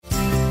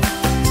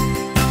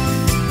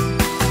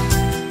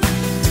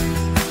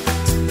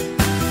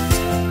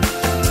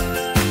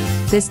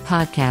This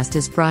podcast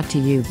is brought to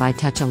you by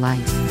Touch a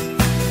Light.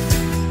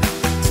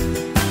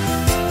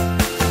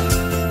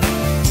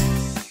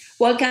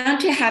 Welcome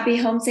to Happy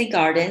Homes and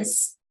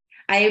Gardens.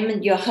 I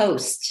am your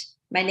host.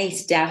 My name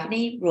is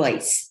Daphne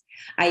Royce.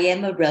 I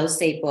am a real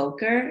estate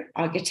broker,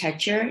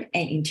 architecture,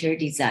 and interior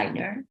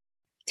designer.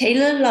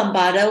 Taylor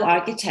Lombardo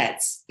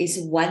Architects is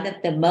one of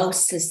the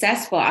most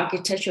successful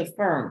architectural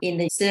firms in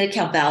the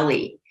Silicon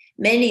Valley,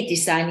 mainly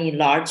designing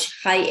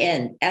large,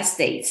 high-end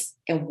estates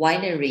and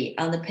winery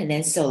on the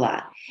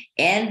peninsula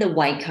and the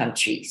wine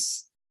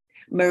countries.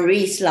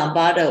 Maurice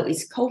Lombardo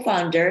is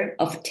co-founder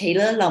of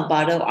Taylor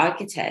Lombardo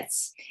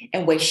Architects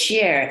and will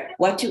share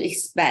what to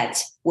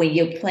expect when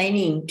you're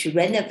planning to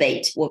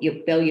renovate or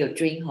you build your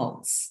dream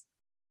homes.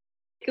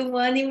 Good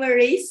morning,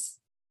 Maurice.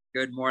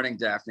 Good morning,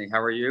 Daphne. How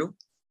are you?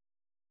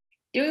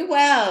 Doing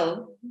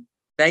well.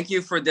 Thank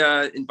you for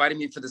inviting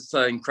me for this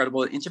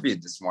incredible interview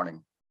this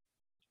morning.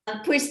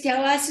 Please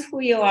tell us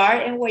who you are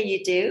and what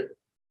you do.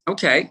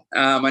 Okay.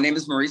 My name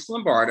is Maurice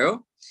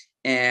Lombardo,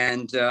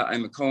 and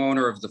I'm a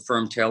co-owner of the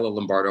firm Taylor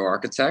Lombardo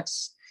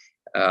Architects.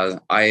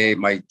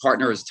 My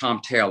partner is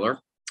Tom Taylor,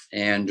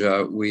 and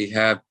we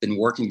have been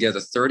working together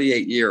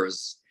 38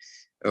 years,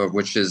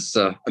 which is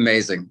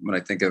amazing when I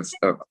think of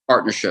a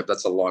partnership.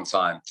 That's a long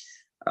time.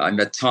 I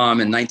met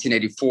Tom in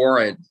 1984.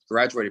 I had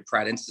graduated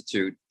Pratt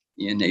Institute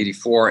in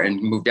 84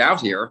 and moved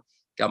out here,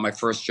 got my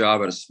first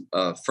job at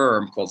a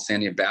firm called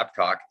Sandy &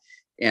 Babcock.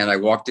 And I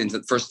walked into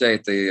the first day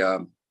at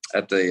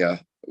the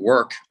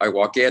work. I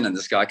walk in and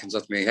this guy comes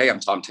up to me, "Hey, I'm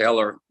Tom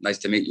Taylor. Nice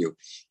to meet you."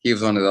 He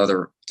was one of the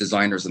other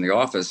designers in the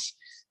office.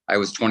 I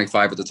was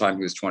 25 at the time.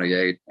 He was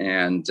 28,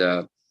 and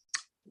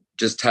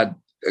just had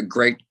a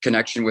great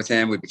connection with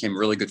him. We became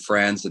really good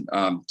friends. And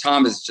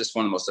Tom is just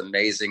one of the most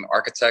amazing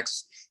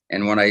architects.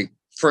 And when I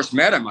first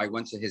met him, I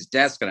went to his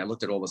desk and I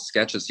looked at all the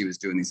sketches he was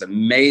doing, these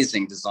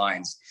amazing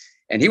designs.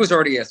 And he was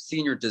already a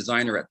senior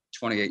designer at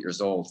 28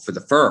 years old for the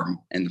firm.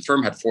 And the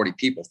firm had 40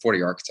 people,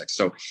 40 architects.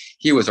 So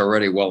he was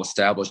already well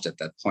established at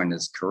that point in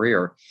his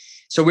career.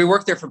 So we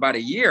worked there for about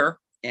a year.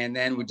 And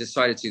then we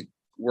decided to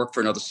work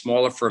for another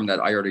smaller firm that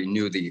I already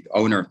knew the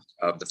owner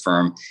of the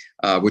firm,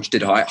 which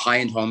did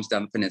high-end homes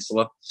down the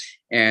peninsula.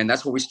 And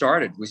that's what we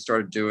started. We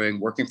started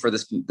working for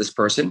this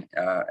person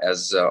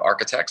as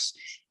architects.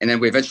 And then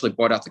we eventually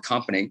bought out the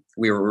company.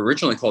 We were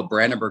originally called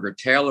Brandenburger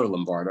Taylor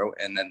Lombardo,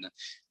 and then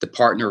the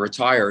partner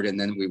retired, and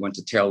then we went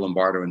to Taylor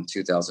Lombardo in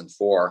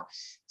 2004.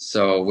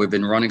 So we've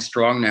been running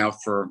strong now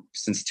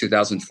since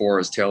 2004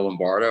 as Taylor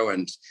Lombardo,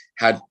 and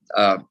had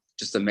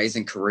just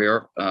amazing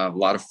career, a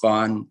lot of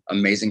fun,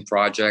 amazing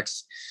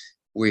projects.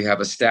 We have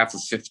a staff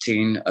of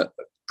 15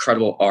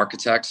 incredible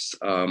architects.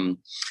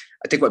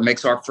 I think what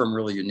makes our firm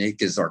really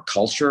unique is our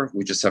culture.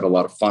 We just have a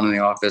lot of fun in the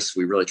office.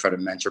 We really try to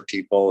mentor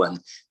people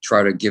and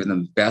try to give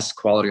them best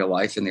quality of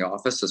life in the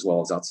office as well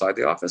as outside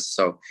the office.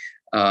 So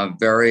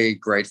very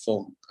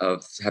grateful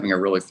of having a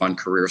really fun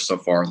career so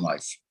far in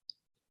life.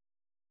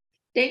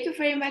 Thank you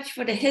very much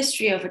for the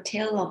history of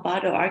Taylor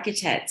Lombardo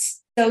Architects.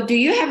 So do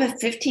you have a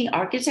 15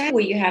 architects,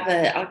 or you have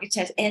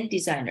architects and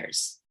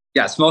designers?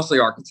 Yes, mostly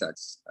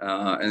architects.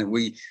 And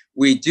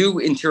we do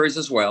interiors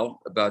as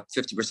well. About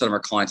 50% of our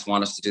clients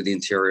want us to do the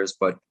interiors,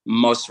 but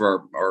most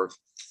of our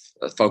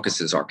focus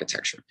is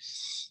architecture.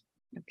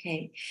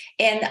 Okay.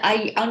 And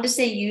I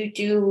understand you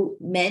do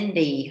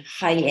mainly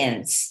high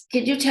ends.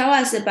 Can you tell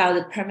us about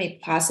the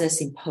permit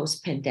process in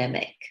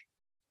post-pandemic?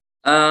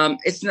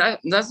 It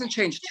doesn't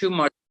change too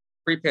much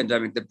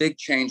pre-pandemic. The big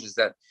change is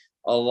that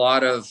a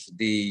lot of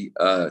the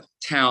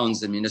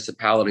towns and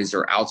municipalities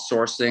are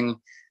outsourcing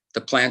the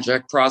plan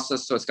check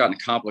process, so it's gotten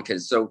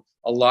complicated. So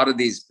a lot of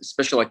these,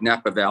 especially like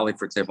Napa Valley,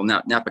 for example,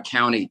 Napa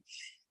County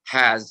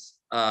has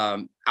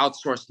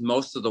outsourced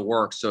most of the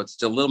work, so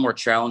it's a little more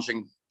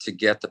challenging to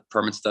get the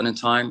permits done in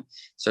time.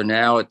 So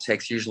now it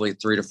takes usually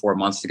 3 to 4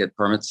 months to get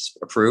permits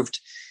approved.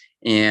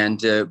 And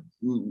the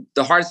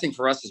hardest thing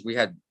for us is we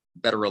had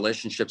better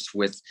relationships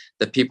with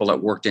the people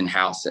that worked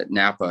in-house at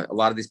Napa. A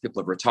lot of these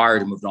people have retired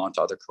and moved on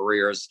to other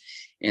careers.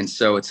 And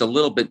so it's a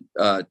little bit,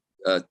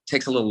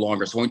 takes a little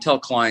longer. So when we tell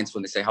clients,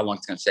 when they say how long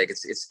it's going to take,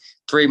 it's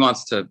 3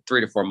 months to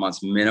 3 to 4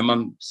 months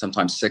minimum,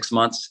 sometimes 6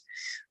 months.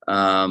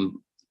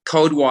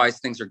 Code-wise,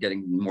 things are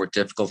getting more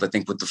difficult. I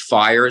think with the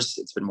fires,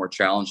 it's been more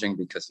challenging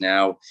because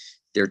now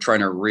they're trying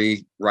to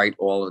rewrite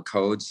all of the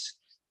codes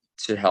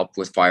to help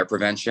with fire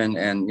prevention.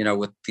 And,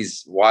 with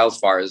these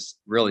wildfires,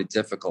 really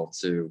difficult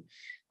to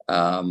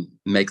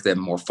make them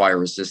more fire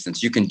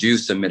resistant. You can do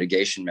some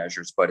mitigation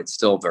measures, but it's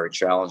still very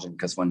challenging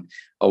because when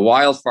a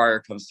wildfire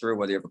comes through,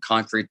 whether you have a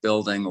concrete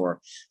building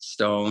or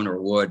stone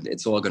or wood,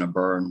 it's all going to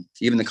burn.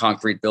 Even the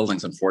concrete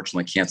buildings,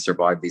 unfortunately, can't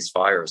survive these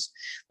fires.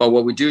 But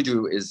what we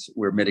do is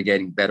we're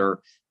mitigating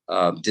better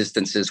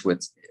distances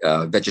with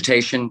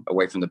vegetation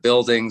away from the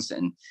buildings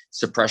and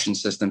suppression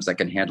systems that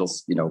can handle,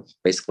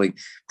 basically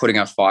putting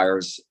out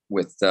fires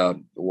with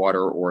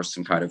water or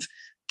some kind of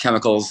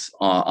chemicals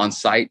on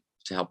site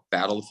to help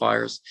battle the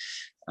fires.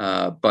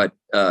 But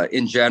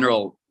in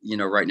general,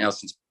 right now,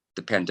 since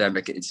the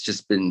pandemic, it's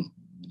just been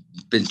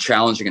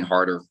challenging and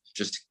harder.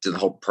 Just the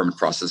whole permit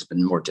process has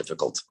been more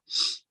difficult.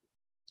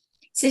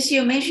 Since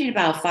you mentioned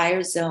about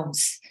fire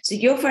zones, so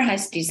your firm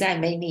has designed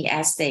many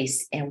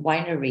estates and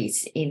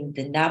wineries in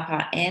the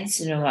Napa and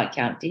Sonoma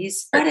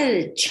counties. What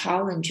are the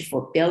challenges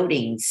for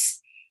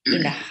buildings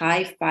in the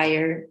high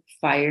fire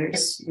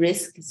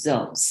risk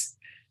zones?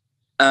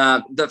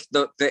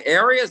 The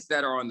areas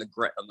that are on the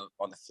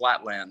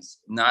flatlands,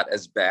 not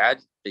as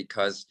bad,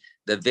 because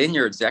the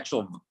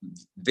actual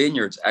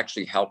vineyards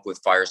actually help with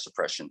fire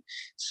suppression.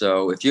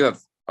 So if you have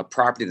a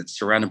property that's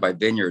surrounded by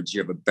vineyards, you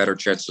have a better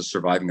chance of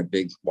surviving a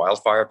big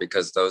wildfire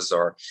because those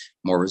are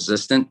more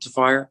resistant to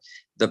fire.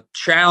 The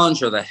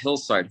challenge are the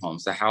hillside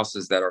homes, the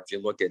houses that are, if you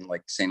look in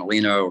like St.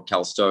 Helena or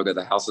Calistoga,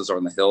 the houses are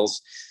on the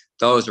hills.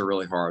 Those are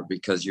really hard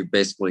because you're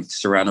basically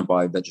surrounded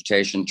by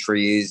vegetation,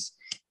 trees,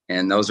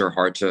 and those are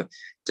hard to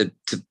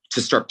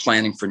start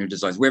planning for new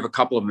designs. We have a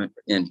couple of them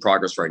in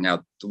progress right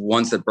now. The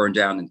ones that burned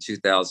down in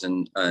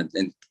 2000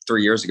 and 2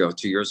 years ago,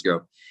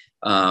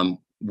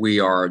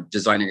 we are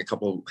designing a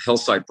couple of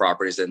hillside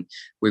properties, and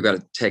we've got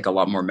to take a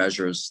lot more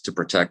measures to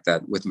protect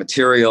that with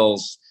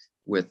materials,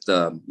 with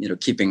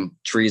keeping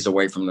trees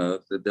away from the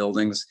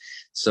buildings.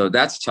 So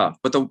that's tough.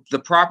 But the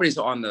properties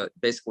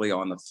basically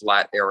on the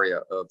flat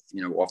area of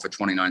off of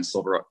 29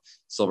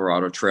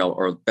 Silverado Trail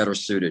are better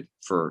suited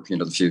for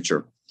the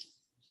future.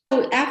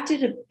 So after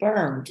if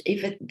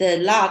the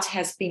lot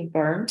has been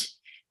burned,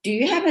 do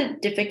you have a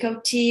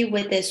difficulty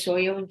with the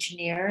soil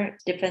engineer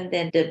different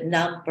than the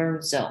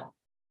non-burn zone?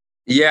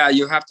 Yeah,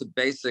 you have to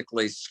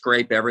basically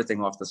scrape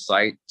everything off the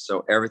site.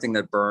 So everything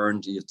that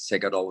burned, you have to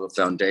take out all the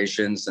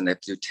foundations, and they have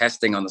to do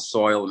testing on the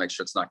soil to make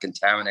sure it's not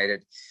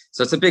contaminated.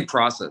 So it's a big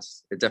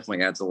process. It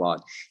definitely adds a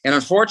lot. And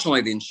unfortunately,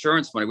 the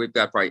insurance money, we've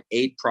got probably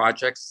 8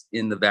 projects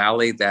in the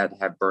valley that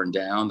have burned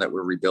down that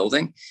we're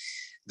rebuilding.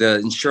 The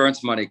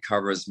insurance money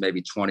covers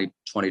maybe 25%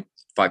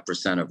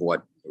 of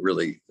what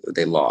really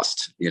they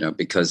lost,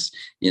 because,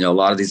 a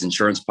lot of these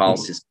insurance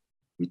policies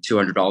be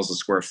 $200 a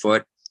square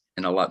foot.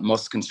 And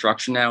most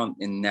construction now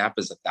in Napa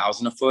is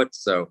 $1,000 a foot.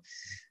 So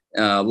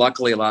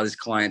luckily, a lot of these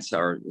clients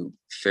are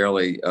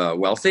fairly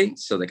wealthy,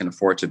 so they can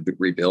afford to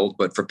rebuild.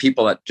 But for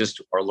people that just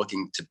are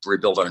looking to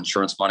rebuild on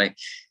insurance money,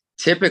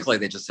 typically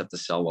they just have to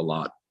sell a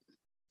lot,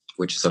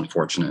 which is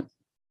unfortunate.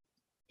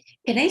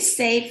 Can they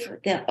save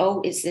the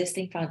old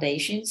existing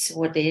foundations,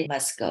 or they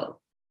must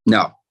go?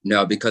 No,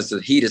 because the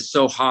heat is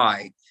so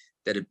high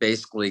that it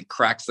basically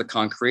cracks the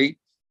concrete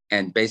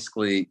and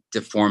basically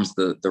deforms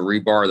the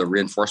rebar, the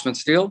reinforcement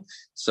steel.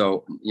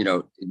 So,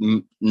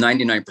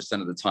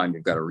 99% of the time,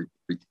 you've got to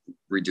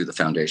redo the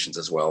foundations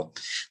as well.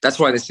 That's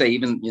why they say,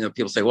 even,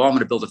 people say, well, I'm going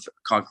to build a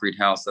concrete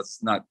house.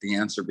 That's not the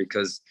answer,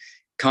 because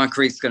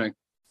concrete's going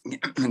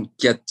to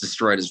get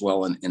destroyed as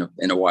well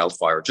in a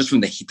wildfire, just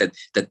from the heat,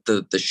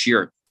 the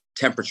sheer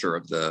temperature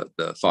of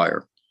the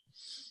fire.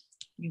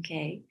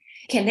 Okay.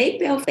 Can they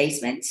build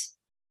basements?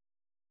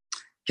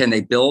 Can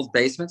they build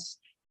basements?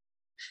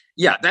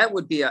 Yeah, that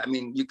would be,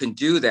 you can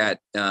do that.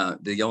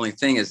 The only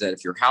thing is that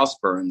if your house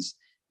burns,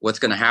 what's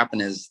going to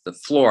happen is the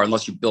floor,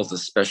 unless you build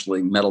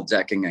especially metal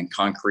decking and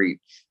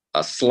concrete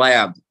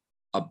slab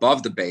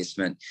above the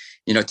basement,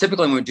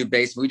 typically when we do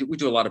basement, we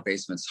do a lot of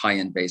basements,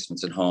 high-end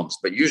basements in homes,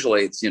 but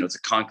usually it's, it's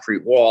a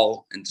concrete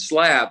wall and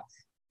slab,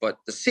 but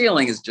the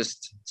ceiling is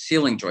just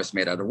ceiling joists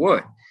made out of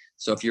wood.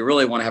 So if you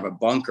really want to have a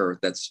bunker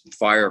that's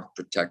fire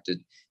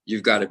protected,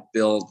 you've got to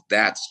build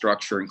that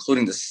structure,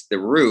 including the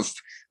roof,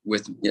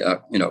 with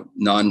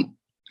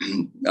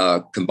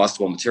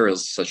non-combustible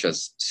materials such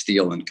as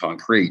steel and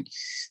concrete.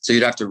 So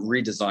you'd have to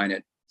redesign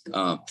it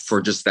for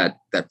just that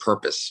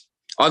purpose.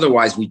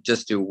 Otherwise, we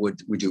just do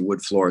wood. We do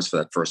wood floors for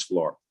that first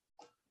floor.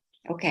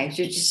 Okay,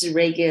 so just a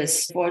regular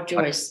floor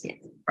joist.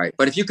 Right,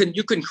 but if you could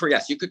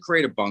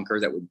create a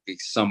bunker that would be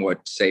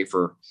somewhat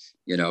safer.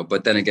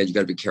 But then again, you got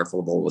to be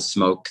careful about all the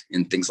smoke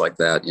and things like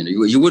that.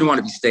 You wouldn't want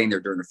to be staying there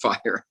during a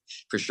fire,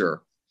 for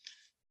sure.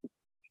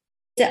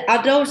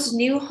 Are those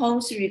new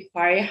homes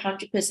require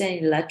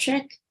 100%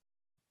 electric?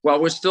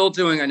 Well, we're still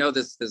doing, I know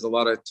there's a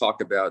lot of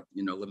talk about,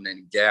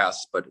 eliminating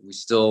gas, but we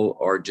still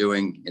are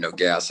doing,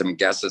 gas.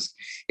 Gas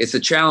it's a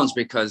challenge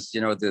because,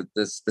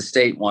 the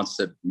state wants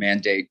to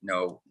mandate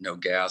no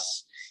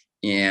gas.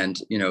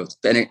 And,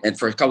 and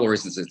for a couple of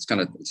reasons,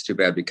 it's too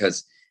bad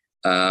because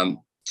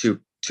to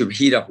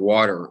heat up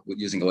water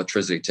using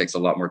electricity takes a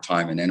lot more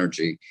time and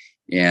energy.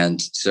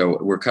 And so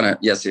we're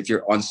yes, if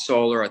you're on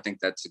solar, I think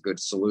that's a good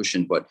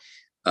solution. But,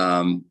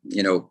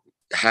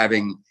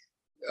 having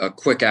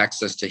quick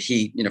access to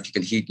heat, if you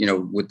can heat,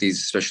 with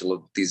these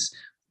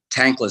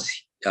tankless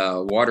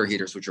water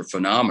heaters, which are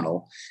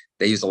phenomenal,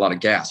 they use a lot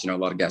of gas. A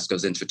lot of gas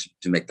goes into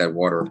to make that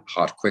water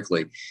hot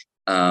quickly.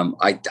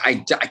 I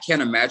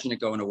can't imagine it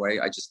going away.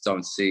 I just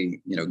don't see,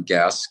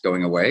 gas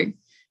going away.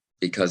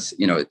 Because,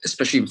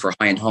 especially for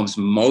high-end homes,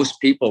 most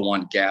people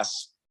want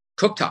gas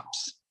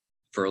cooktops.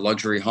 For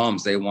luxury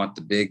homes, they want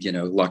the big,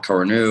 La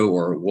Cornue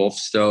or Wolf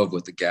stove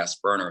with the gas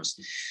burners.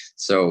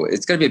 So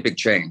it's going to be a big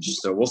change.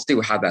 So we'll see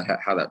how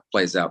that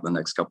plays out in the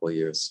next couple of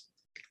years.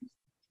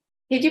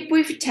 Could you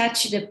briefly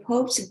touch the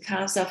pros and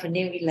cons of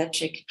new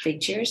electric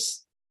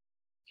features?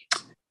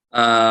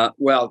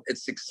 Well,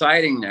 it's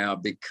exciting now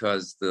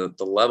because the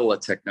level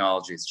of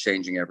technology is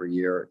changing every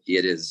year.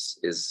 It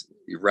is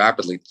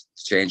rapidly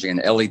changing,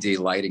 and LED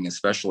lighting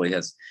especially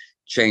has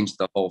changed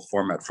the whole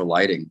format for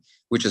lighting,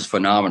 which is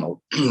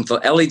phenomenal. The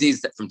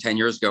LEDs that from 10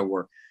 years ago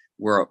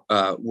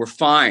were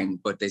fine,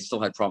 but they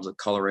still had problems with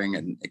coloring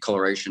and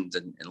colorations,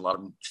 and a lot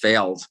of them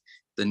failed.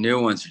 The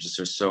new ones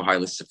are so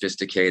highly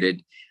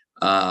sophisticated.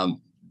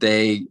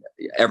 They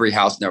Every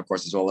house now, of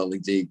course, is all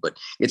LED, but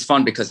it's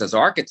fun because as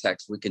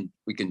architects, we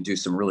can do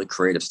some really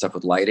creative stuff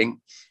with lighting.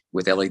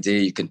 With LED,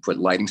 you can put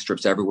lighting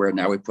strips everywhere.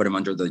 Now we put them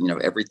under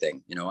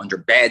everything, under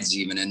beds,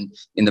 even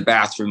in the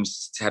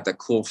bathrooms, to have that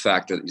cool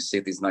factor that you see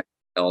at these nice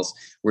hotels.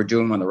 We're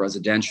doing them on the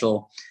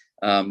residential.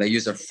 They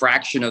use a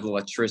fraction of the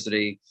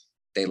electricity.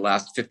 They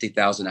last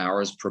 50,000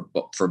 hours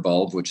per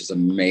bulb, which is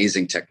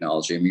amazing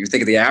technology. I mean, you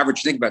think of the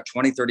average, think about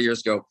 20, 30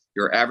 years ago,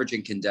 your average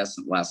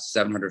incandescent lasts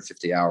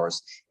 750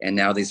 hours. And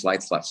now these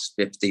lights last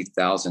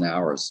 50,000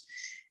 hours.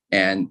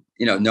 And,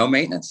 no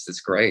maintenance.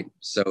 It's great.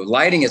 So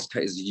lighting has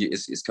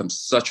come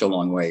such a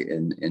long way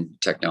in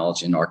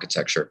technology and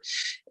architecture.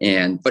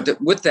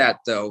 But with that,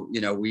 though,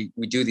 we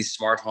do these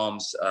smart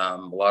homes. A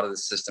lot of the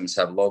systems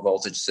have low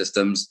voltage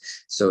systems.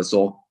 So it's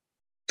all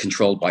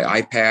controlled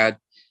by iPad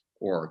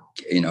or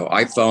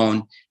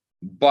iPhone,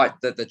 but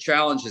the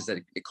challenge is that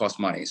it costs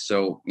money.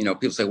 So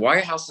people say,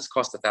 why houses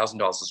cost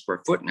 $1,000 a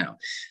square foot now?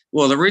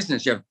 Well, the reason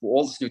is you have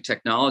all this new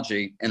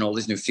technology and all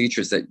these new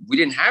features that we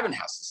didn't have in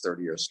houses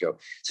 30 years ago.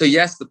 So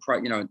yes,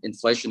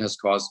 inflation has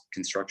caused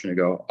construction to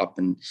go up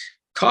in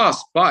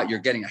cost, but you're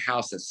getting a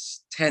house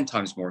that's 10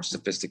 times more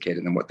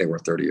sophisticated than what they were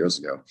 30 years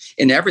ago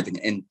in everything,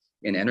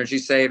 in energy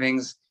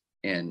savings,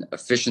 and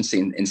efficiency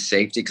and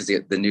safety, because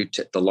the new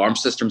the alarm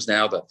systems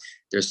now,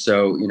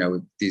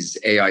 these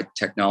AI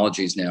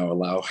technologies now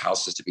allow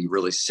houses to be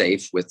really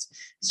safe with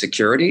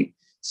security.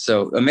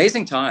 So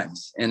amazing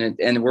times, and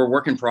we're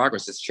work in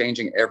progress. It's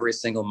changing every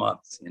single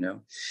month.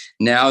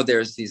 Now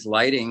there's these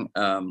lighting.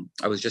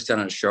 I was just down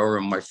in a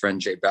showroom. My friend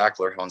Jay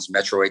Backler owns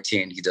Metro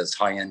 18. He does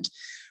high-end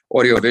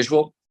audio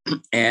visual,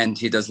 and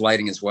he does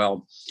lighting as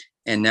well.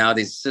 And now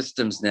these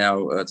systems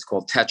it's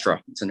called Tetra.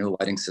 It's a new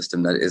lighting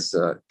system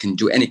that can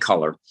do any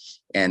color.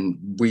 And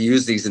we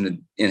use these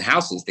in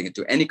houses. They can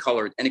do any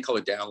color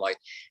down light.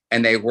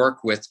 And they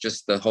work with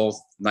just the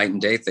whole night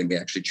and day thing. They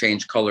actually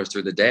change color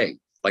through the day,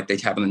 like they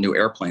have in the new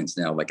airplanes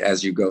now. Like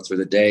as you go through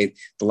the day,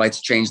 the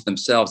lights change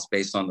themselves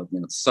based on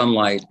the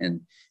sunlight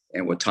and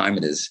what time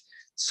it is.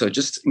 So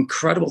just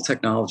incredible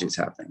technology is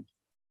happening.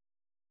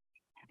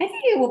 I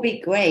think it will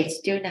be great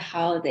during the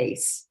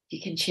holidays.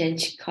 You can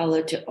change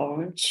color to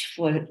orange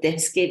for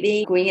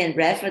Thanksgiving, green and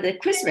red for the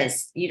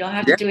Christmas. You don't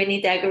have to do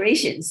any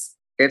decorations.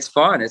 It's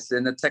fun.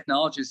 The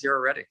technology is here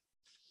already.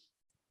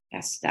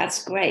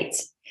 That's great.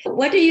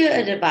 What do you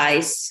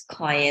advise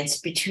clients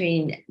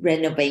between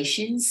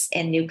renovations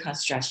and new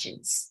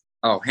constructions?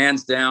 Oh,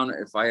 hands down.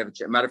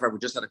 Matter of fact, we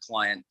just had a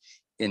client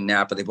in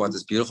Napa. They bought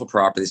this beautiful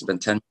property. They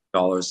spent $10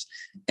 million,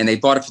 and they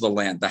bought it for the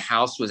land. The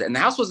house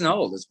wasn't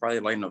old. It's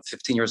probably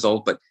 15 years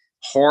old, but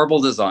horrible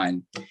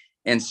design.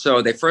 And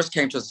so they first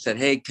came to us and said,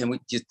 "Hey, do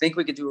you think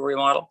we could do a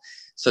remodel?"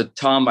 So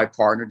Tom, my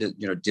partner,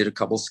 did a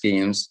couple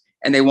schemes,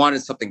 and they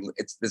wanted something.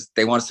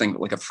 They wanted something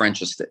like a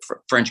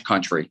French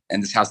country,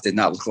 and this house did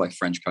not look like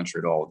French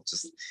country at all.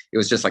 It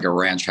was just like a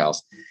ranch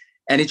house.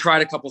 And he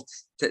tried a couple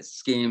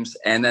schemes,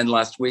 and then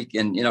last week,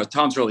 and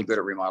Tom's really good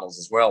at remodels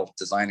as well,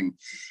 designing.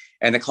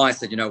 And the client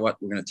said, "You know what?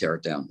 We're going to tear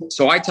it down."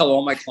 So I tell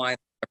all my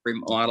clients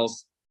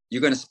remodels, you're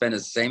going to spend the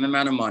same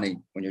amount of money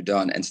when you're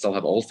done and still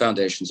have old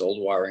foundations,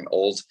 old wiring,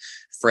 old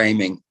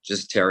framing.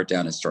 Just tear it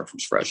down and start from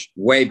scratch.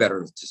 Way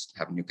better to just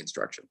have new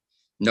construction.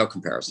 No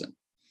comparison.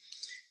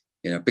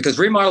 Because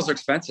remodels are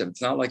expensive.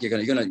 It's not like you're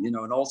going to,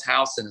 an old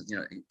house and,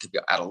 it could be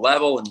at a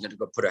level and you're going to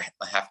go put a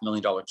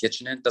 $500,000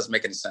 kitchen in. It doesn't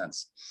make any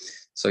sense.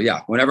 So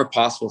yeah, whenever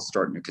possible,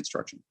 start new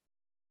construction.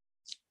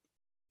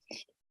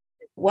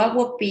 What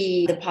would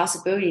be the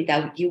possibility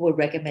that you would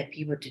recommend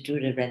people to do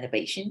the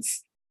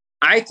renovations?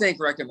 I think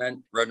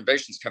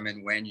renovations come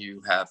in when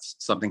you have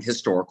something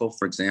historical,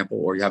 for example,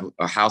 or you have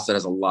a house that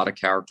has a lot of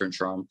character and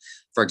charm.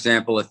 For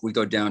example, if we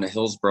go down to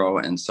Hillsborough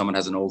and someone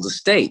has an old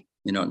estate,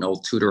 an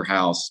old Tudor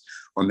house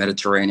or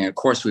Mediterranean, of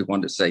course, we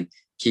want to say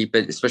keep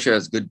it, especially if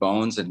it has good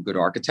bones and good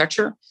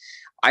architecture.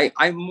 I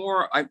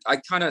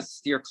kind of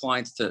steer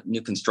clients to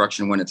new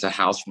construction when it's a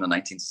house from the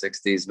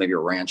 1960s, maybe a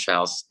ranch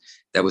house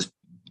that was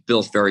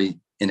built very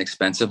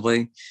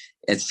inexpensively.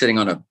 It's sitting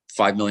on a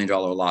 $5 million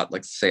lot,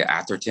 like say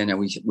Atherton. And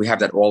we have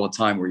that all the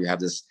time where you have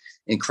this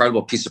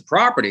incredible piece of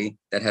property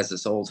that has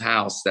this old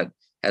house that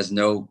has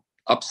no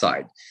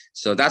upside.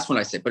 So that's when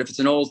I say, but if it's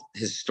an old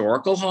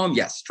historical home,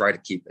 yes, try to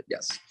keep it.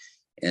 Yes.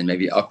 And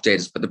maybe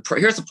update it. But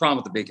here's the problem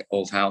with the big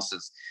old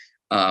houses.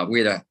 We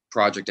had a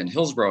project in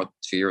Hillsborough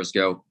 2 years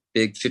ago,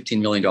 big $15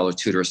 million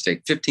Tudor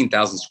estate,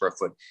 15,000 square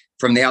foot.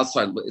 From the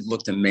outside, it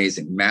looked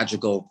amazing,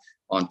 magical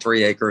on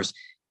 3 acres.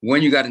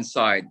 When you got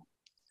inside,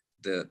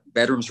 the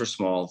bedrooms were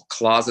small,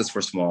 closets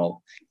were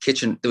small,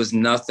 kitchen, there was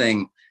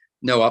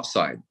no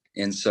upside.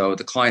 And so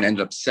the client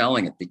ended up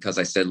selling it because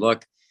I said,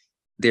 look,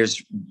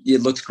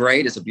 it looks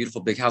great. It's a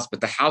beautiful big house,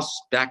 but the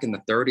house back in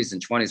the 30s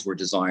and 20s were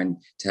designed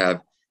to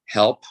have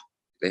help.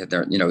 They had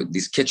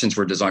these kitchens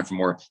were designed for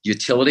more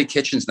utility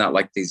kitchens, not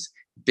like these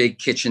big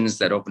kitchens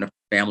that open up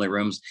family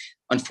rooms.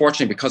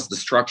 Unfortunately, because of the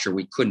structure,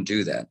 we couldn't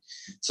do that.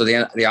 So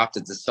they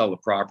opted to sell the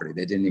property.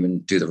 They didn't even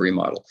do the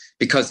remodel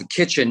because the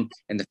kitchen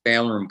and the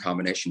family room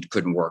combination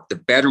couldn't work. The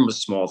bedroom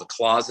was small, the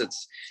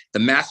closets, the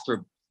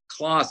master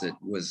closet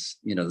was,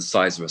 the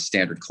size of a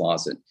standard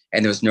closet,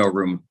 and there was no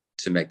room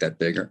to make that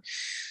bigger.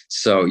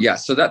 So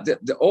so that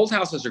the old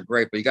houses are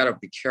great, but you got to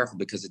be careful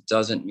because it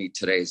doesn't meet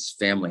today's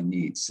family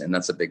needs, and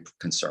that's a big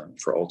concern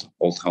for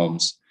old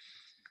homes.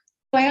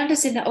 I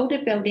understand the older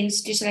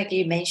buildings, just like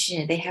you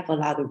mentioned, they have a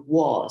lot of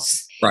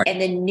walls, right?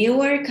 And the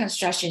newer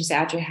constructions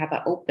actually have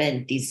an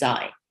open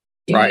design.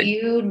 Do right.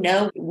 you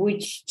know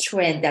which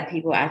trend that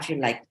people actually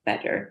like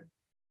better?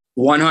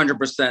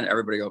 100%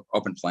 everybody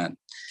open plan,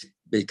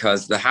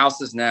 because the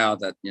houses now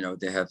that,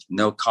 they have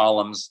no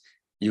columns,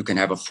 you can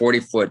have a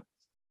 40-foot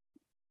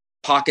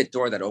pocket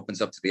door that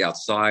opens up to the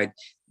outside.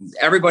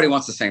 Everybody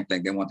wants the same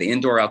thing. They want the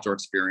indoor-outdoor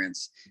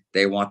experience.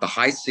 They want the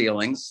high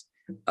ceilings.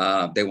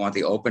 They want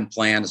the open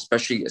plan,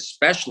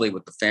 especially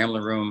with the family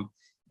room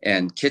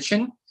and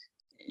kitchen.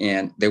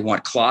 And they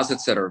want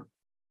closets that are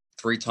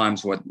 3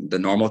 times what the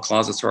normal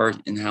closets are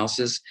in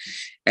houses.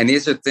 And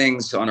these are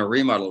things on a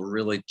remodel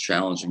really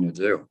challenging to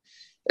do,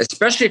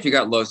 especially if you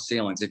got low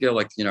ceilings. If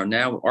you're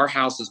now our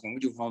houses, when we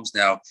do homes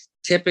now,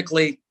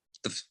 typically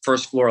the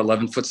first floor,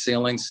 11-foot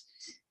ceilings,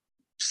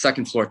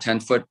 second floor,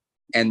 10-foot.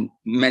 And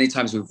many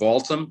times we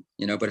vault them,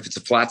 but if it's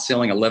a flat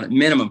ceiling,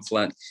 minimum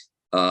flat,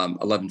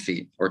 11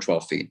 feet or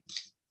 12 feet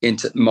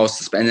into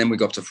most, and then we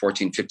go up to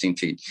 14, 15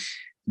 feet.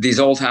 These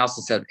old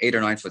houses have 8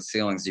 or 9-foot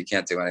ceilings. You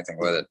can't do anything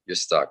with it. You're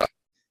stuck,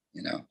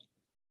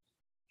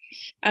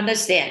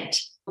 Understand.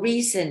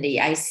 Recently,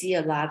 I see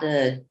a lot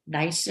of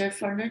nicer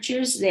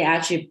furnitures. They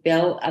actually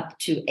build up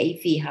to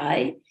 8 feet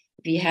high.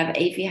 If you have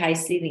 8 feet high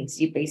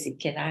ceilings, you basically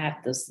cannot have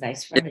those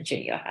nice furniture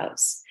in your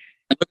house.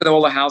 And look at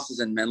all the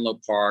houses in Menlo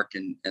Park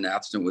and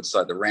Atherton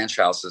Woodside, the ranch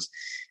houses.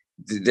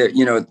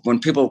 When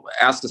people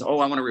ask us, "Oh,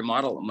 I want to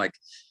remodel," I'm like,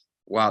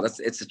 "Wow,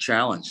 it's a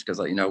challenge," because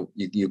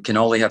you can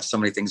only have so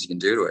many things you can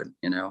do to it.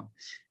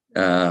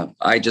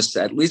 I just,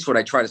 at least what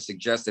I try to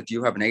suggest, if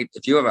you have a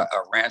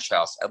ranch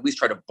house, at least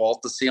try to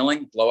vault the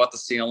ceiling, blow out the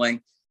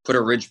ceiling, put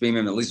a ridge beam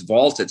in, at least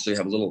vault it so you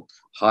have a little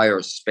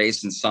higher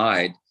space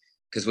inside.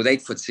 Because with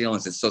 8-foot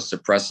ceilings, it's so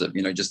suppressive.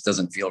 It just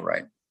doesn't feel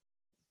right.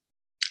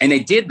 And they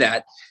did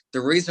that.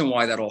 The reason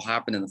why that all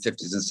happened in the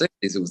 50s and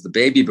 60s, it was the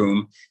baby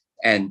boom.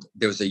 And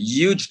there was a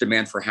huge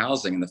demand for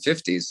housing in the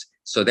 50s.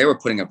 So they were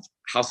putting up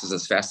houses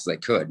as fast as they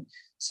could.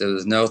 So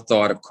there's no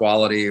thought of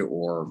quality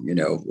or,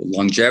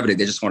 longevity.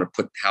 They just want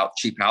to put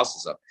cheap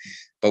houses up.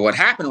 But what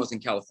happened was in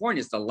California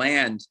is the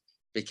land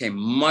became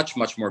much,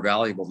 much more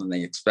valuable than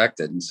they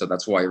expected. And so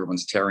that's why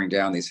everyone's tearing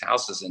down these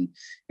houses in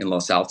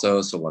Los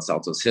Altos or Los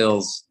Altos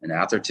Hills and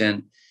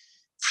Atherton.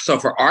 So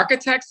for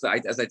architects,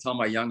 as I tell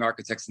my young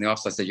architects in the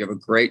office, I said, you have a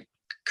great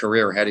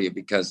career ahead of you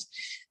because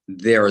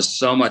there is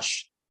so many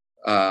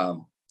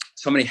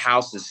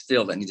houses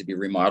still that need to be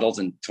remodeled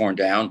and torn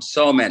down,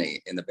 so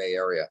many in the Bay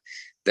Area,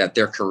 that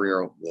their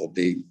career will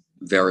be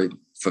very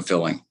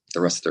fulfilling the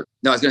rest of their.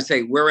 No, I was going to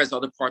say, whereas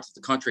other parts of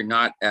the country,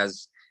 not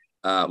as,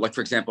 like, for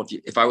example,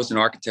 if I was an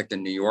architect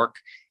in New York,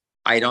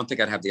 I don't think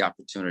I'd have the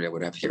opportunity I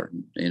would have here,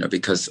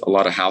 because a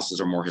lot of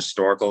houses are more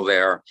historical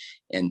there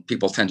and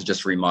people tend to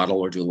just remodel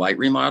or do light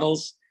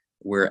remodels.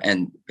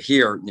 And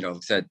here,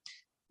 said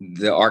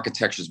the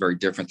architecture is very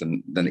different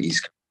than the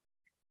East Coast.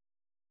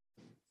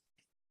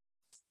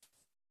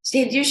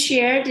 Did you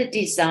share the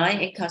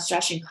design and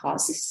construction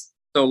costs?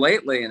 So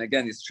lately, and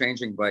again, it's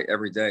changing by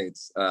every day.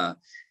 It's,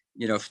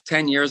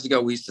 10 years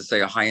ago, we used to say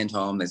a high-end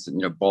home, they said,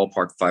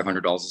 ballpark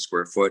 $500 a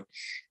square foot.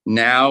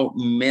 Now,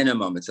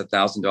 minimum, it's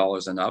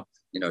 $1,000 and up,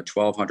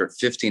 $1,200,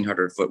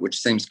 $1,500 a foot, which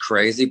seems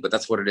crazy, but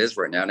that's what it is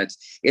right now. And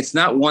it's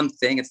not one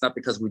thing. It's not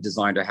because we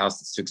designed a house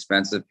that's too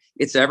expensive.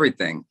 It's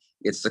everything.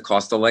 It's the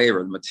cost of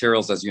labor, the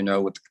materials, as you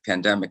know, with the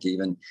pandemic,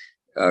 even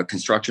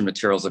construction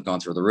materials have gone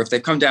through the roof.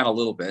 They've come down a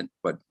little bit,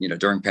 but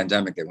during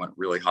pandemic, they went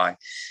really high.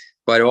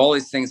 But all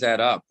these things add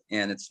up,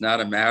 and it's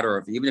not a matter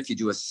of, even if you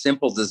do a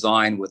simple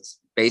design with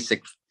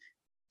basic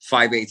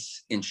 5/8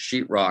 inch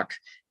sheetrock,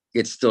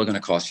 it's still going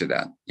to cost you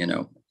that,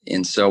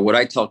 And so what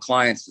I tell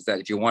clients is that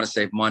if you want to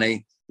save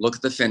money, look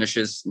at the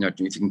finishes, if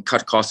you can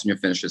cut costs in your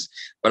finishes.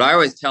 But I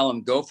always tell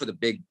them, go for the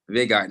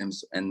big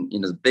items. And,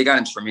 the big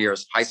items for me are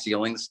high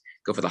ceilings.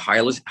 Go for the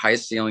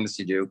highest ceilings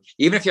you do.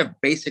 Even if you have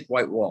basic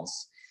white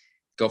walls,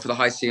 go for the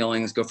high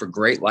ceilings, go for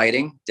great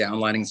lighting. Down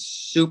lighting is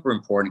super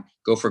important.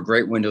 Go for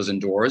great windows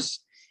and doors.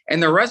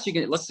 And the rest, you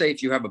can, let's say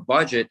if you have a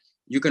budget,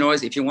 you can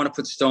always, if you want to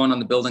put stone on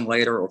the building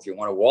later, or if you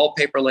want to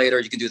wallpaper later,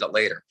 you can do that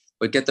later.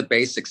 But get the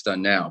basics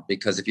done now,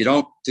 because if you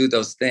don't do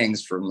those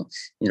things from,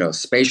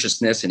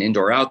 spaciousness and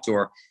indoor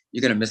outdoor,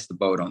 you're going to miss the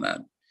boat on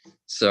that.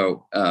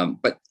 So,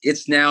 but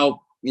it's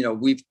now,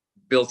 we've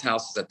built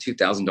houses at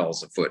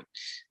 $2,000 a foot.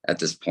 at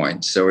this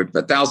point. So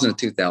 1,000 to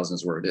 2,000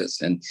 is where it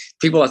is. And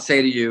people that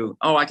say to you,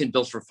 "Oh, I can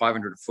build for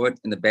 500 a foot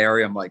in the Bay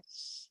Area," I'm like,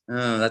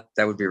 "Oh,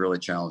 that would be really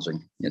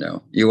challenging.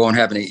 You won't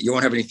have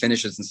any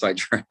finishes inside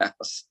your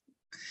house."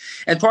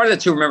 And part of that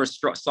too, remember,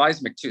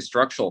 seismic too,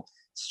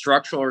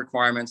 structural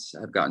requirements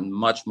have gotten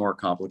much more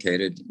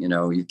complicated.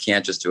 You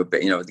can't just do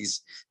it.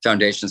 These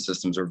foundation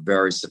systems are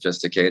very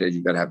sophisticated.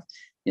 You got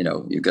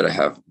to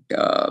have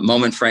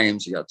moment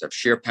frames. You got to have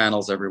shear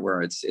panels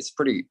everywhere. It's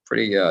pretty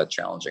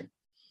challenging.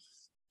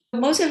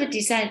 Most of the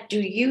design, do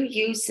you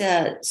use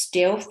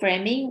steel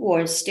framing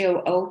or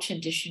still old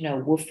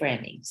traditional wood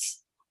framings?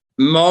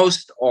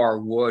 Most are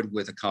wood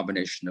with a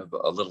combination of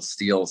a little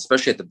steel,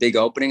 especially at the big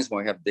openings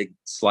when we have big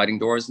sliding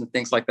doors and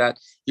things like that.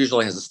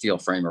 Usually has a steel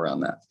frame around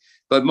that.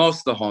 But most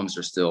of the homes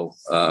are still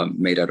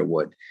made out of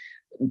wood.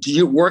 When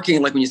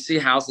you see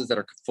houses that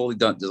are fully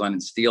designed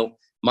in steel,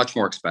 much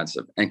more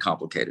expensive and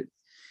complicated.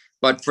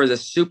 But for the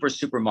super,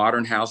 super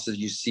modern houses,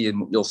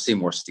 you'll see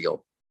more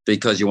steel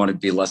because you want to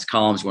be less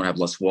columns, you want to have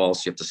less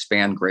walls, so you have to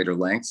span greater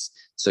lengths,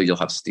 so you'll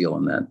have steel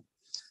in that.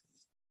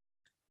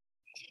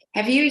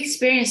 Have you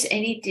experienced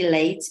any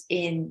delays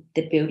in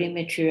the building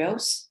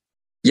materials?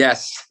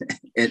 Yes,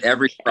 in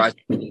every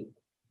project,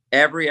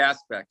 every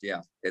aspect.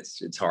 Yeah,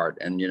 it's hard.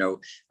 And,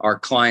 our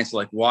clients are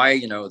like, why,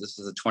 this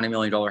is a $20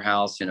 million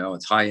house,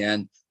 it's high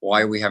end.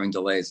 Why are we having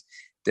delays?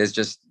 There's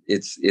just,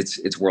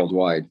 it's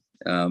worldwide.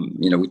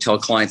 We tell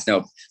clients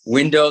now,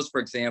 windows, for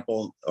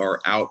example,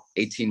 are out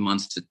 18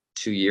 months to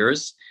 2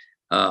 years.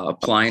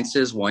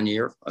 Appliances, 1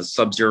 year. A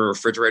Sub-Zero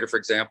refrigerator, for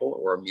example,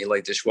 or a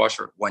Miele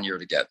dishwasher, 1 year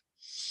to get.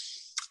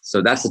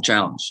 So that's the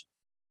challenge.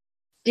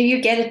 Do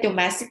you get it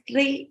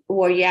domestically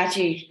or you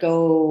actually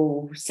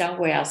go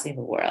somewhere else in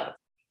the world?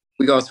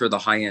 We go through the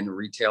high-end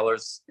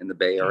retailers in the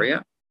Bay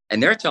Area,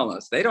 and they're telling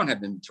us they don't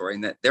have inventory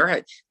and that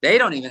they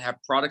don't even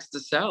have products to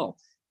sell.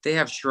 They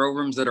have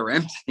showrooms that are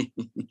empty.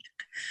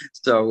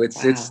 So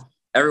it's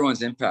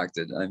everyone's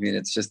impacted. I mean,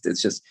 it's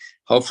just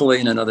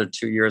hopefully in another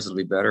 2 years it'll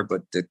be better.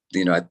 But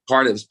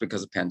part of it is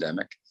because of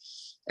pandemic,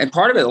 and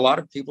part of it, a lot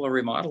of people are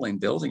remodeling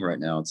building right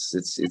now.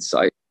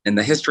 In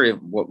the history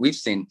of what we've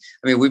seen,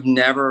 I mean, we've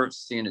never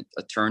seen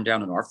a turn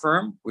down in our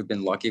firm. We've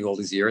been lucky all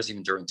these years,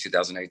 even during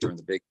 2008, during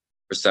the big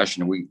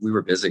recession, we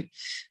were busy.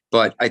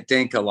 But I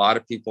think a lot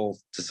of people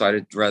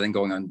decided rather than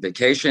going on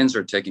vacations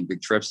or taking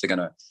big trips, they're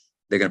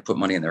gonna put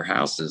money in their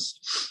houses.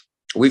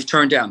 We've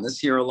turned down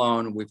this year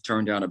alone. We've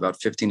turned down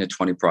about 15 to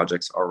 20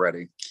 projects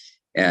already.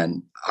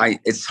 And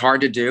it's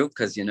hard to do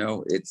because, you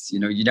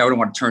don't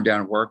want to turn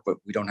down work, but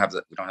we don't have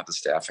the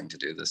staffing to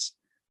do this.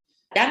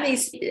 That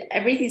means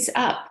everything's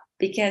up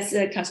because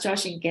the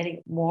construction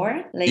getting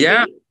more lately.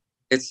 Yeah,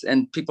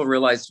 and people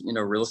realize,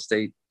 real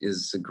estate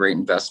is a great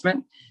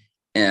investment,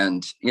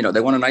 and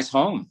they want a nice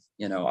home.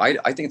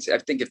 I think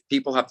if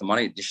people have the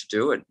money, you should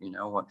do it.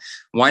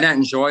 Why not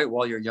enjoy it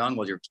while you're young,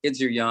 while your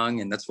kids are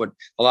young? And that's what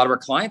a lot of our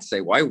clients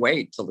say. Why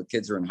wait till the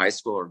kids are in high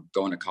school or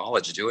going to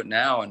college? Do it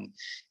now and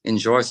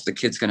enjoy, so the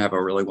kids can have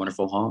a really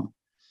wonderful home.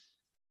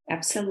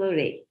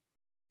 Absolutely.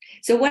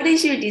 So what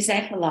is your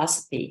design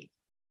philosophy?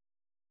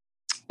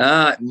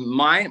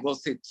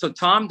 So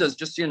Tom does,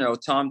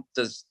 Tom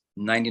does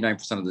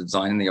 99% of the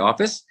design in the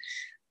office.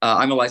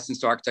 I'm a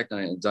licensed architect and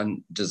I've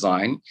done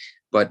design,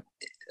 but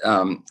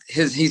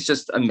he's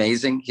just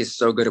amazing. He's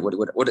so good at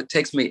what it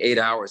takes me 8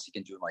 hours, he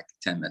can do in like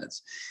 10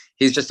 minutes.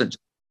 He's just an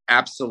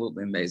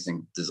absolutely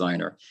amazing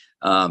designer.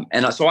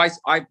 And so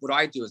what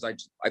I do is I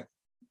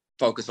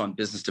focus on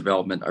business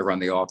development. I run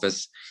the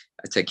office.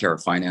 I take care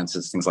of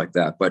finances, things like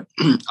that. But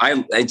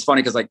it's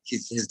funny because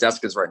his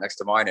desk is right next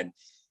to mine,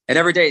 and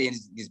every day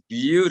these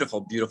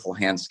beautiful, beautiful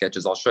hand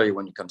sketches. I'll show you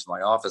when you come to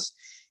my office.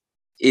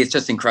 It's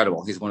just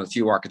incredible. He's one of the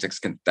few architects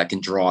that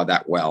can draw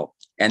that well.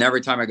 And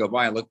every time I go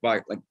by and look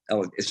by,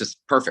 it's just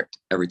perfect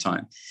every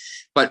time.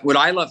 But what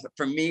I love,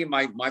 for me,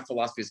 my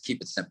philosophy is keep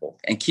it simple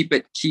and keep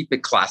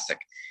it classic.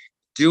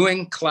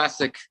 Doing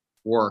classic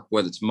work,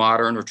 whether it's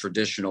modern or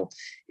traditional,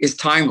 is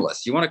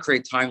timeless. You want to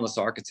create timeless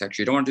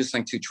architecture. You don't want to do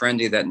something too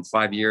trendy that in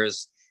 5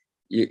 years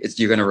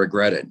you're going to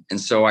regret it. And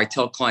so I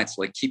tell clients,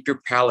 keep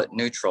your palette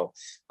neutral.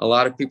 A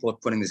lot of people are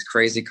putting these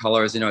crazy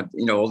colors,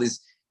 all these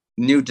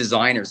new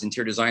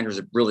interior designers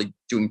are really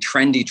doing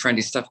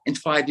trendy stuff. In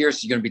 5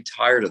 years, you're going to be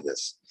tired of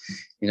this.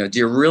 Do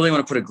you really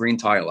want to put a green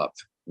tile up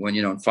when,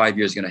 in 5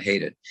 years, you're going to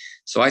hate it?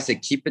 So I say,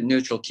 keep it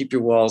neutral, keep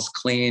your walls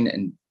clean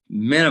and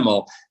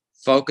minimal.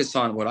 Focus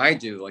on what I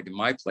do, like in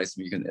my place,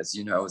 you can, as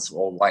you know, it's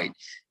all white,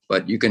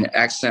 but you can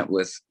accent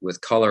with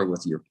color,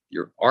 with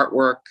your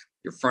artwork,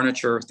 your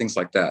furniture, things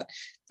like that,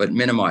 but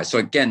minimize. So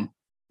again,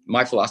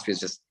 my philosophy is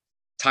just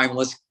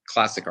timeless,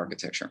 classic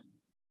architecture.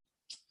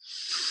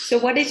 So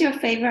what is your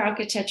favorite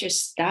architecture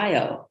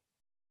style?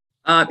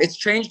 It's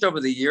changed over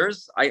the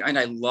years.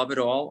 I love it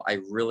all. I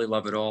really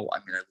love it all. I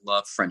mean, I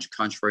love French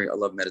country. I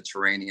love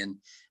Mediterranean,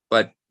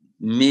 but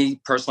me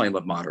personally, I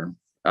love modern.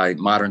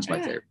 Modern's my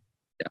favorite.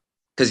 Yeah.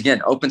 Because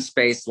again, open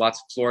space,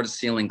 lots of floor to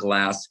ceiling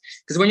glass.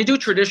 Because when you do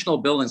traditional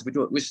buildings,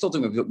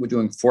 we're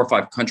doing 4 or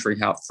 5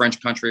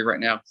 French country right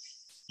now.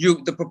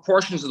 the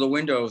proportions of the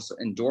windows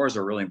and doors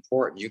are really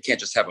important. You can't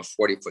just have a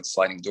 40-foot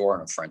sliding door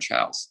in a French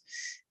house.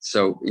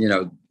 So,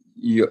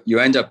 you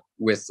end up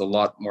with a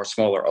lot more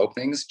smaller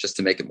openings just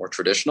to make it more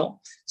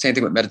traditional. Same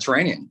thing with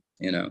Mediterranean,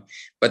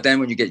 But then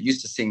when you get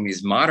used to seeing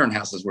these modern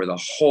houses where the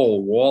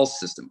whole wall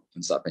system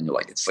opens up and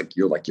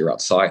you're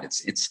outside,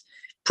 it's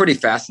pretty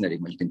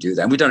fascinating when you can do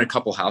that. And we've done a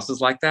couple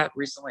houses like that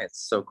recently.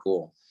 It's so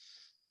cool.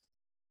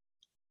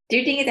 Do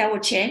you think that will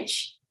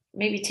change?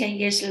 Maybe 10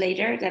 years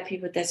later that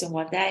people doesn't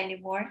want that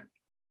anymore?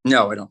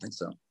 No, I don't think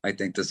so. I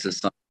think this is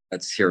something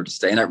that's here to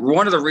stay. And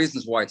one of the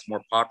reasons why it's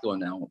more popular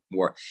now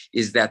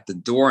is that the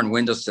door and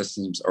window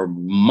systems are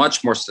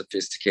much more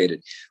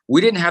sophisticated.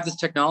 We didn't have this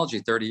technology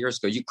 30 years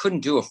ago. You couldn't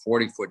do a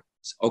 40-foot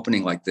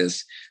opening like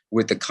this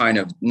with the kind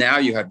of, now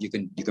you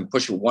can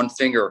push with one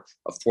finger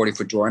a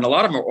 40-foot door, and a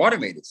lot of them are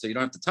automated, so you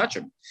don't have to touch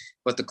them.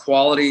 But the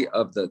quality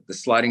of the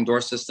sliding door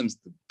systems,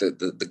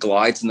 the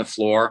glides in the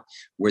floor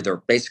where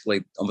they're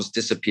basically almost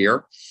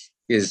disappear,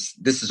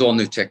 this is all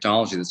new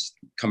technology that's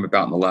come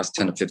about in the last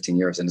 10 to 15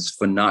 years, and it's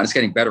phenomenal. It's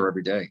getting better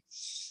every day.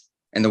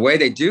 And the way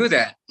they do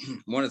that,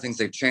 one of the things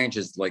they've changed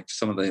is like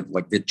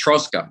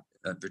Vitroska.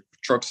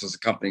 Vitroska is a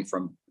company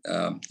from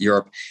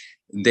Europe.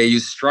 They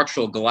use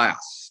structural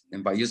glass,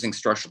 and by using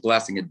structural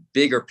glass, they get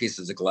bigger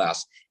pieces of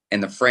glass,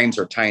 and the frames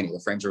are tiny. The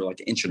frames are like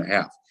 1.5 inches.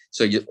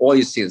 So all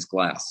you see is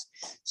glass.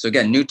 So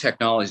again, new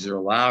technologies are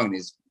allowing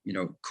these,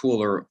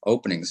 cooler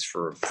openings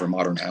for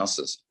modern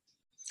houses.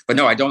 But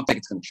no, I don't think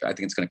it's going to. I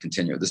think it's going to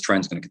continue. This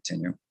trend is going to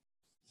continue.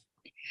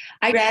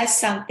 I read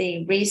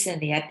something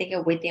recently. I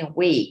think within a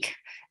week,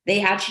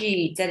 they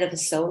actually, instead of a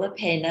solar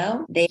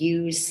panel, they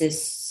use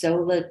this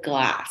solar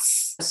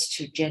glass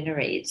to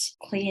generate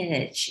clean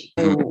energy.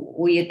 So,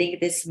 will you think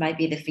this might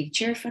be the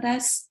future for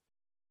us?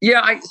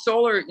 Yeah,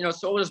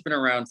 solar's been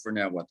around for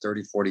now,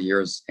 30, 40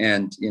 years.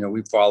 And,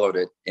 we followed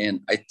it.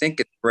 And I think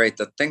it's great.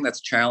 The thing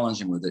that's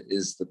challenging with it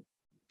is the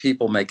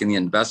people making the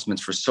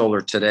investments for solar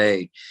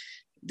today.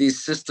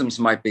 These systems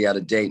might be out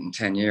of date in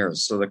 10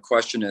 years. So the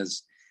question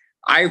is,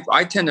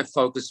 I tend to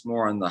focus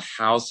more on the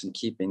house and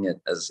keeping it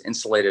as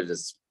insulated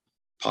as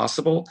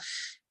possible.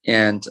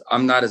 And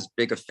I'm not as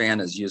big a fan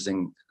as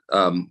using,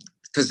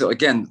 because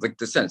again, like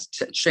the sense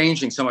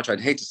changing so much. I'd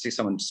hate to see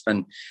someone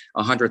spend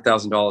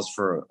 $100,000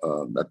 for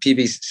a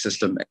PV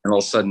system, and all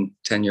of a sudden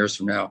 10 years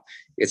from now,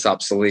 it's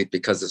obsolete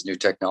because there's new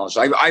technology.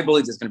 I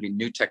believe there's going to be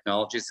new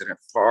technologies that are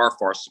far,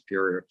 far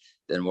superior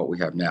than what we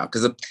have now,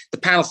 because the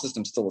panel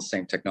system is still the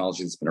same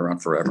technology that's been around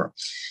forever.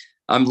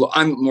 I'm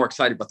more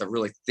excited about the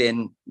really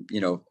thin,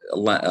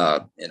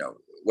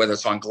 whether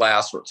it's on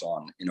glass or it's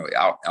on,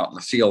 out in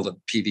the field, a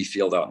PV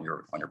field out on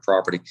your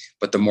property,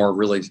 but the more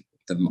really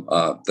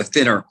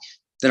the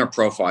thinner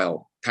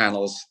profile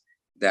panels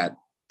that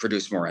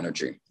produce more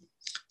energy.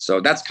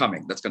 So that's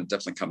coming. That's going to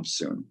definitely come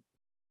soon.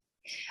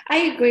 I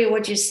agree with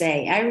what you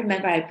say. I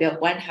remember I built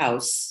one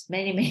house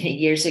many, many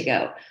years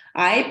ago.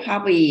 I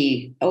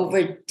probably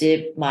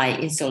overdid my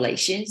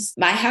insulations.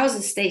 My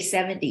house stays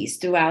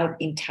 70s throughout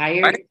the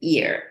entire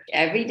year.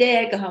 Every day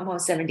I go home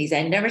 70s.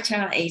 I never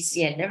turn on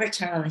AC. I never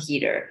turn on the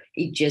heater.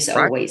 It just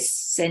always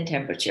same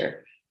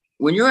temperature.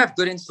 When you have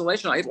good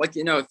insulation,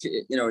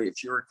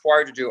 if you're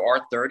required to do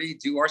R30,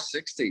 do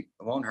R60. It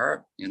won't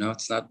hurt.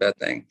 It's not a bad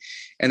thing.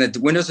 And the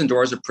windows and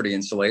doors are pretty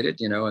insulated.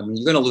 You're going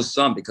to lose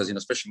some because,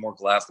 especially more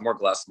glass, the more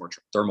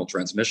thermal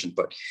transmission.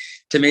 But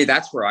to me,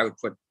 that's where I would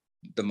put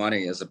the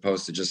money, as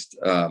opposed to just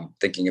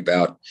thinking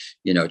about,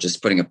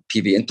 just putting a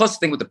PV. And plus, the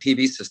thing with the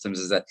PV systems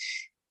is that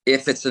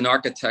if it's an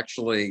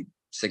architecturally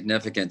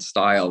significant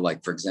style,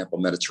 like, for example,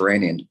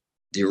 Mediterranean,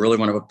 do you really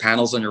want to put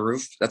panels on your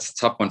roof? That's a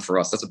tough one for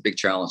us. That's a big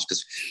challenge,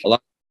 because a lot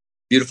of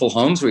beautiful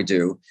homes we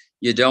do,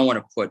 you don't want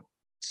to put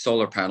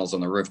solar panels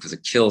on the roof because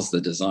it kills the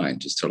design,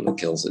 just totally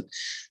kills it.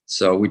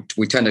 So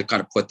we tend to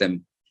kind of put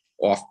them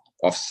off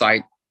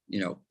site.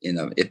 If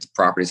the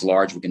property is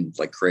large, we can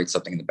create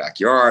something in the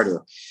backyard,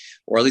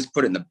 or at least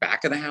put it in the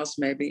back of the house,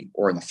 maybe,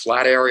 or in the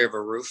flat area of a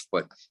roof.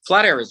 But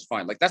flat area is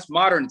fine. That's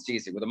modern. It's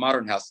easy. With a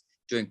modern house,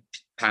 doing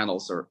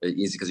panels are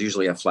easy because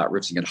usually you have flat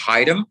roofs. You can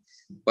hide them.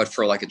 But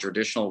for a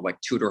traditional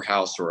Tudor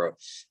house or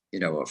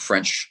a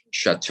French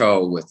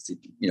chateau with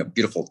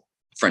beautiful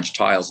French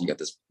tiles, and you got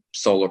this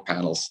solar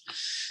panels,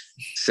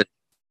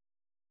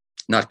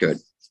 not good.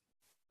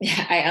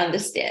 Yeah, I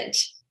understand.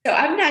 So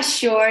I'm not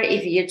sure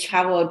if you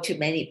travel to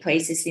many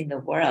places in the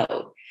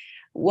world.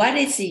 What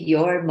is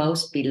your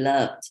most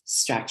beloved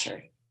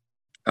structure?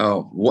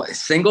 Oh, what,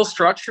 single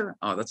structure?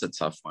 Oh, that's a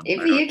tough one.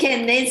 If you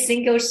can name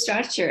single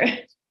structure.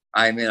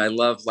 I mean, I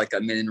love,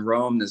 in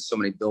Rome, there's so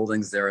many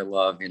buildings there. I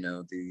love,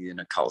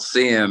 the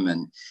Colosseum,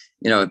 and,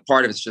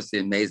 part of it's just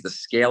the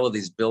scale of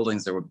these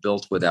buildings that were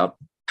built without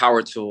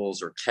power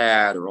tools or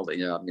CAD or all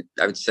the,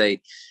 I would say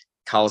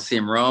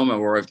Colosseum Rome,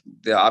 or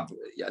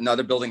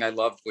another building I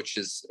love, which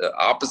is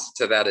opposite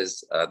to that,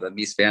 is the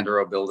Mies van der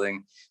Rohe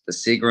building, the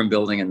Seagram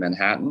building in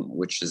Manhattan,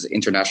 which is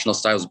international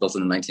style, was built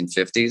in the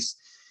 1950s.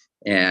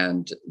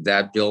 And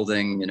that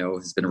building,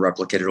 has been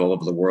replicated all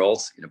over the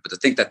world. But to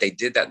think that they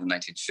did that in the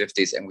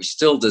 1950s, and we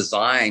still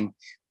design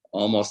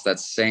almost that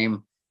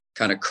same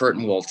kind of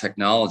curtain wall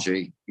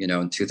technology,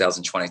 in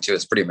 2022.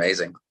 It's pretty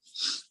amazing.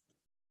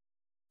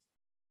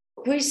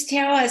 Please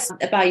tell us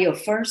about your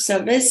firm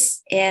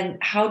service and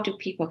how do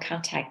people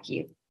contact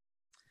you?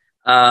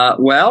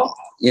 Well,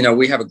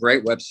 we have a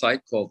great website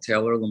called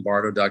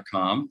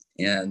taylorlombardo.com,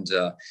 and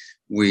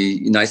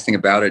nice thing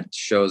about it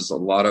shows a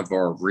lot of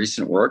our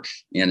recent work,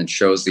 and it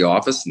shows the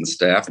office and the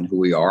staff and who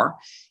we are.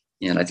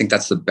 And I think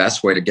that's the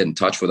best way to get in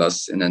touch with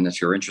us. And then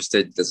if you're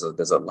interested,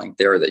 there's a link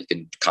there that you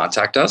can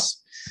contact us.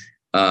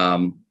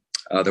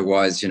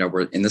 Otherwise,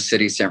 we're in the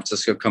city, San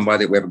Francisco. Come by.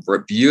 We have a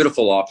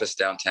beautiful office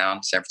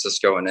downtown San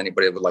Francisco, and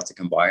anybody that would like to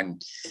come by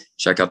and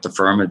check out the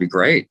firm, it'd be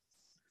great.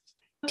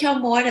 Tell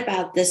more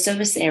about the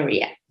service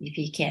area, if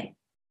you can.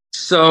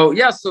 So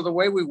the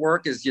way we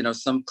work is,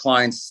 some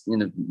clients,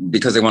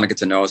 because they want to get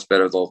to know us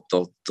better,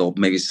 they'll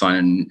maybe sign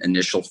an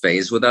initial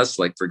phase with us.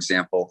 Like, for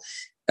example,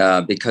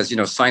 because,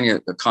 signing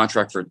a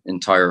contract for an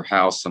entire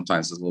house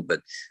sometimes is a little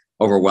bit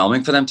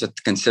overwhelming for them to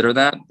consider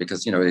that,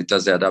 because, it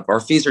does add up. Our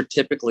fees are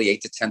typically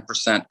 8 to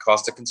 10%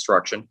 cost of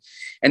construction.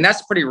 And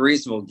that's pretty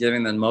reasonable,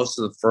 given that most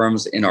of the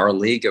firms in our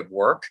league of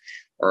work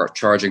are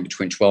charging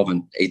between 12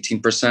 and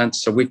 18%.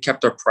 So we've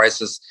kept our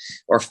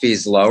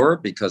fees lower,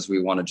 because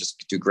we want to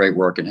just do great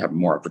work and have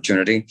more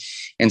opportunity.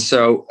 And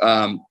so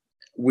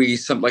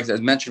like I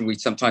mentioned, we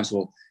sometimes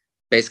will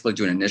basically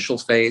do an initial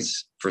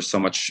phase for so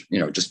much,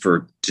 just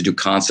to do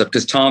concept,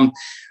 because Tom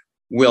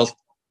will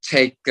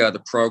take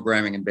the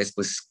programming and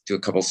basically do a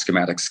couple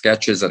schematic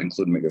sketches that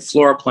include maybe a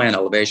floor plan,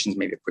 elevations,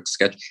 maybe a quick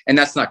sketch, and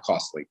that's not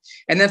costly.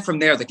 And then from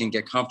there, they can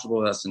get comfortable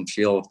with us and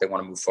feel if they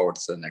want to move forward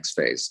to the next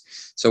phase.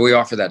 So we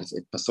offer that.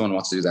 If someone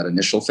wants to do that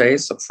initial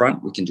phase up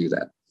front, we can do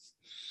that.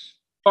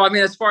 Well, I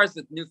mean, as far as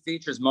the new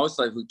features,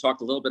 mostly we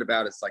talked a little bit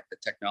about, it's like the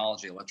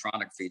technology,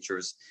 electronic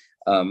features.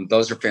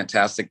 Those are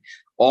fantastic.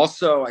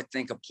 Also, I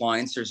think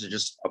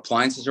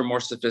appliances are more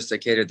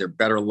sophisticated. They're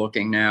better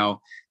looking now.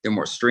 They're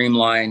more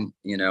streamlined,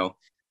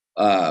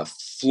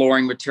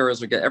 flooring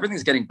materials,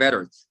 everything's getting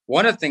better.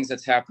 One of the things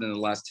that's happened in the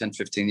last 10,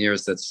 15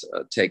 years that's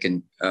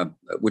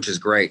which is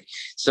great.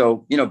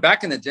 So,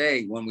 back in the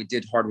day when we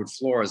did hardwood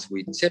floors,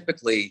 we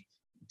typically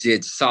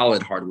did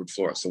solid hardwood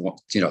floors. So,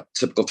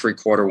 typical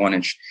 3/4, 1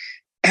 inch.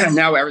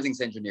 Now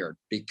everything's engineered,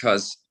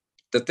 because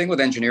the thing with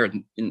engineered,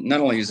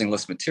 not only using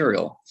less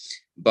material,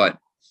 but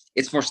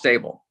it's more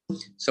stable.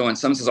 So when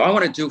someone says, I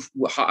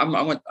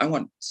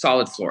want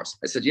solid floors.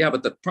 I said, yeah,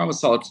 but the problem with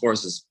solid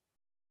floors is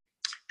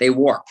they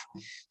warp.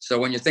 So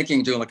when you're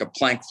thinking doing like a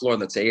plank floor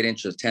that's 8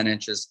 inches, 10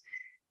 inches,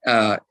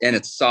 and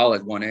it's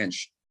solid 1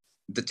 inch,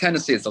 the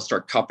tendency is they'll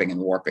start cupping and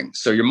warping.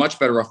 So you're much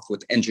better off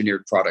with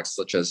engineered products,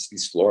 such as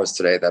these floors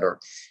today that are,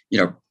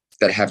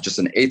 that have just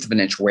 1/8 of an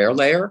inch wear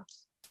layer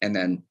and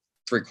then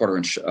 3/4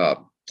 inch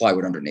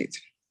plywood underneath.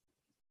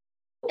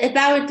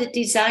 About the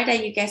design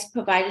that you guys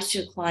provided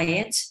to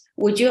clients,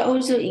 would you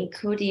also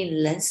include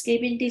in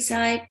landscaping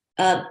design,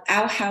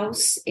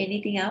 outhouse,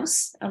 anything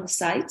else on the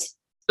site?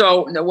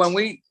 So when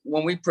we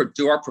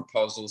do our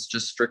proposals,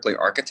 just strictly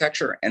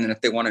architecture, and then if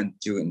they want to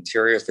do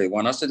interiors, if they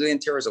want us to do the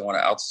interiors, they want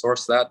to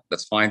outsource that,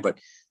 that's fine. But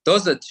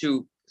those are the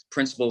two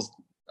principal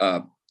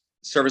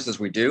services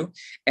we do.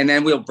 And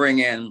then we'll bring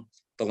in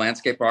the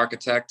landscape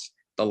architect,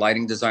 the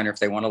lighting designer. If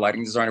they want a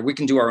lighting designer, we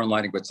can do our own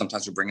lighting, but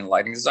sometimes we bring in a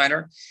lighting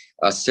designer,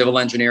 a civil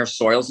engineer,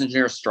 soils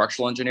engineer,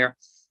 structural engineer.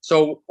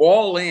 So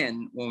all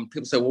in, when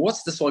people say, well,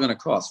 what's this all going to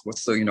cost?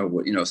 What's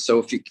the, so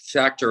if you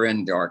factor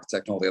in the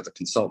architect and all the other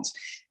consultants,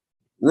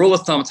 rule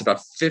of thumb, it's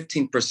about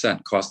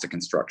 15% cost of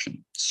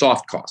construction,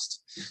 soft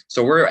cost.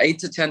 So we're 8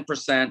 to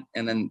 10%,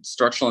 and then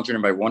structural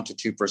engineering by 1 to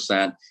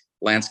 2%,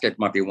 landscape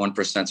might be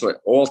 1%. So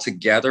all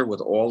together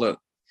with all the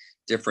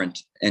different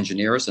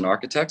engineers and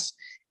architects,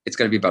 it's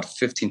going to be about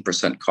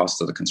 15% cost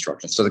of the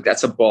construction. So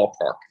that's a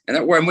ballpark.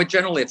 And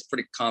generally it's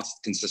pretty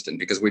consistent,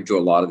 because we do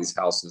a lot of these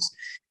houses,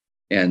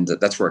 and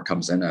that's where it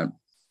comes in at.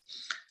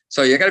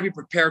 So you got to be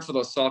prepared for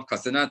those soft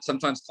costs.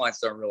 Sometimes clients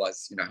don't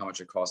realize, how much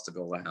it costs to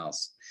build a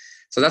house.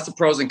 So that's the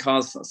pros and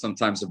cons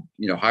sometimes of,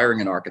 hiring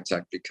an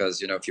architect,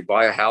 because, if you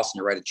buy a house and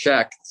you write a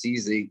check, it's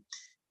easy,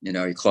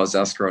 you close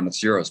escrow and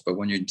it's yours. But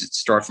when you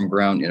start from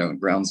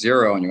ground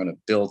zero and you're going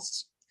to build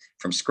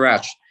from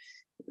scratch,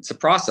 it's a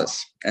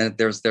process, and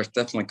there's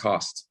definitely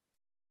cost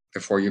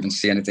before you even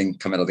see anything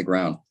come out of the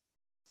ground.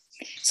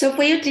 So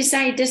for your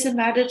design, it doesn't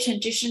matter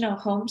traditional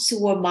homes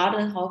or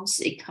modern homes,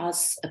 it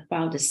costs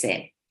about the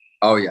same.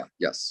 Oh yeah,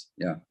 yes,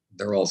 yeah,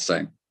 they're all the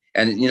same.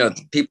 And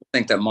people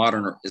think that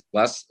modern is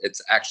less. It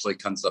actually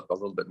comes up a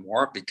little bit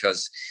more,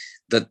 because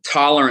the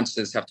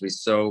tolerances have to be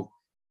so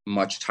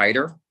much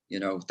tighter.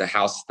 The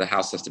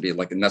house has to be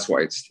like, and that's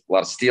why it's a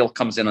lot of steel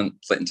comes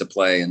into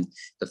play, and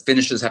the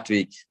finishes have to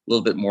be a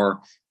little bit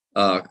more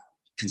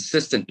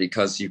consistent,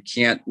 because you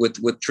can't with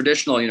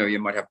traditional. You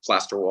might have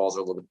plaster walls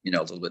or a little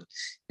bit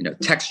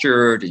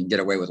textured, and you can get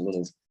away with a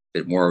little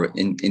bit more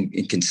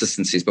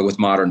inconsistencies. But with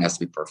modern, it has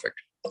to be perfect.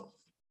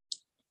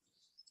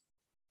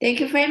 Thank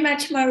you very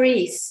much,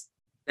 Maurice.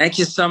 Thank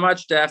you so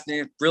much,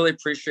 Daphne. Really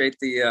appreciate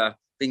the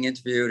being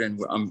interviewed, and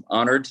I'm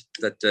honored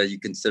that you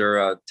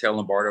consider Taylor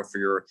Lombardo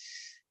for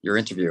your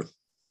interview.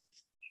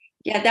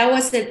 Yeah, that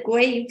was the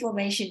great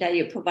information that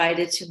you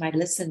provided to my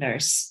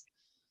listeners.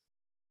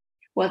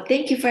 Well,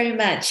 thank you very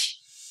much.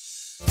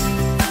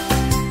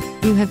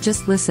 You have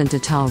just listened to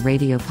Tall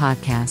Radio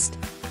Podcast.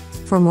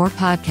 For more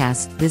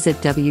podcasts, visit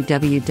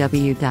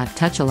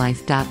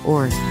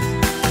www.touchalife.org.